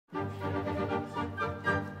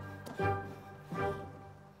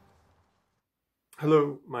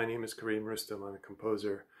Hello, my name is Kareem Roustom. I'm a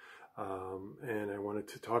composer, and I wanted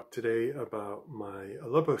to talk today about my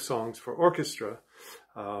Aleppo Songs for Orchestra,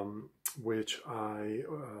 which I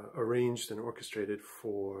arranged and orchestrated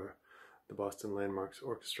for the Boston Landmarks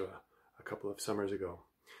Orchestra a couple of summers ago.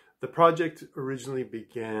 The project originally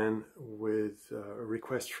began with a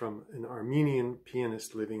request from an Armenian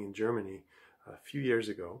pianist living in Germany a few years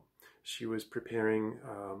ago. She was preparing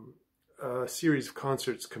a series of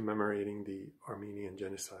concerts commemorating the Armenian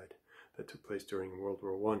genocide that took place during World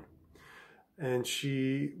War I. And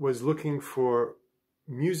she was looking for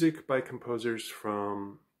music by composers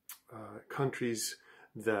from countries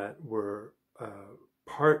that were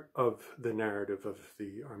part of the narrative of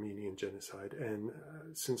the Armenian genocide. And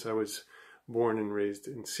since I was born and raised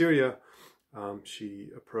in Syria, she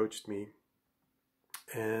approached me,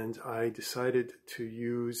 and I decided to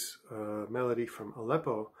use a melody from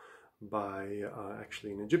Aleppo by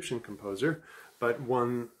actually an Egyptian composer, but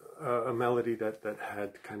a melody that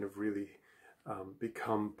had kind of really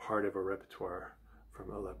become part of a repertoire from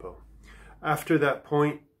Aleppo. After that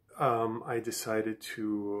point, I decided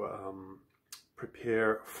to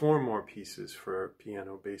prepare 4 more pieces for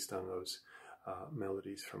piano based on those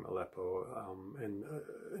melodies from Aleppo, and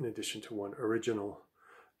in addition to one original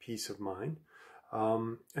piece of mine.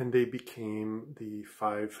 And they became the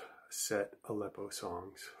 5 set Aleppo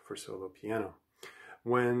songs for solo piano.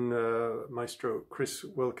 When Maestro Chris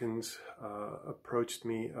Wilkins approached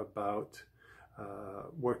me about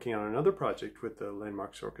working on another project with the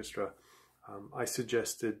Landmarks Orchestra, I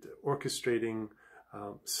suggested orchestrating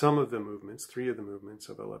some of the movements, 3 of the movements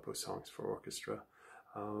of Aleppo Songs for Orchestra,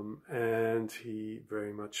 and he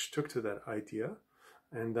very much took to that idea,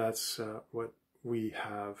 and that's what we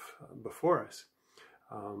have before us.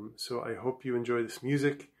 So I hope you enjoy this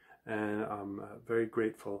music, and I'm very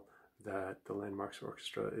grateful that the Landmarks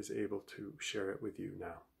Orchestra is able to share it with you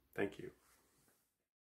now. Thank you.